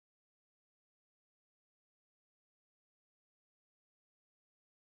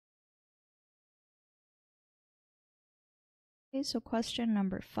Okay, so question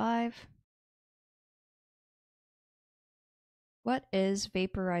number 5. What is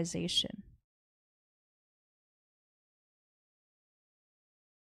vaporization?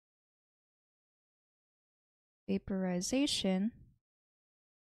 Vaporization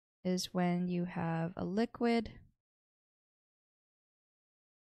is when you have a liquid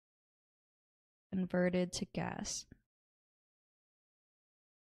converted to gas.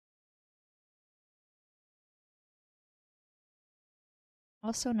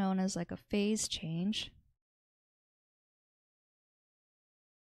 Also known as like a phase change.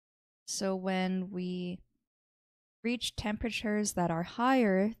 So when we reach temperatures that are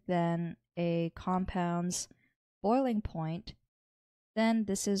higher than a compound's boiling point, then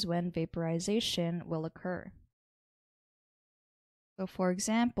this is when vaporization will occur. So for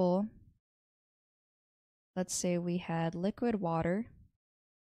example, let's say we had liquid water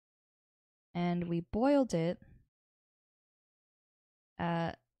and we boiled it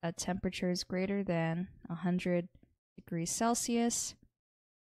at temperatures greater than 100 degrees Celsius.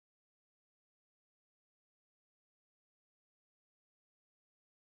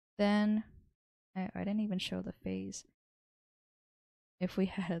 Then, I didn't even show the phase. If we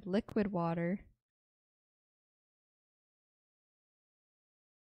had liquid water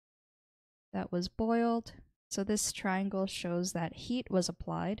that was boiled, so this triangle shows that heat was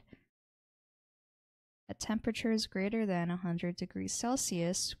applied at temperatures greater than 100 degrees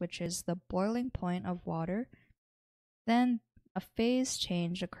Celsius, which is the boiling point of water, then a phase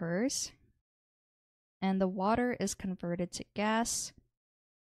change occurs and the water is converted to gas,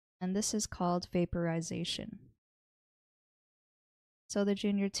 and this is called vaporization. So the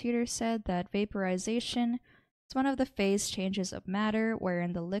junior tutor said that vaporization is one of the phase changes of matter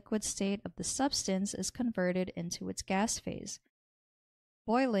wherein the liquid state of the substance is converted into its gas phase.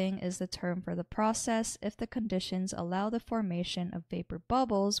 Boiling is the term for the process if the conditions allow the formation of vapor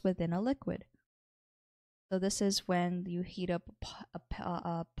bubbles within a liquid. So this is when you heat up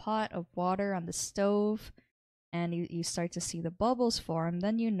a pot of water on the stove and you start to see the bubbles form,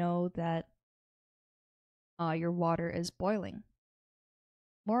 then you know that your water is boiling.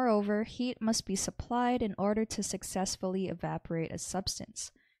 Moreover, heat must be supplied in order to successfully evaporate a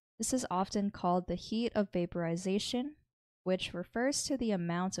substance. This is often called the heat of vaporization, which refers to the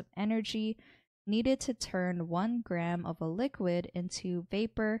amount of energy needed to turn 1 gram of a liquid into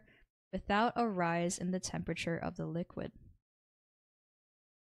vapor without a rise in the temperature of the liquid.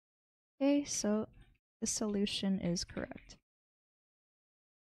 Okay, so the solution is correct.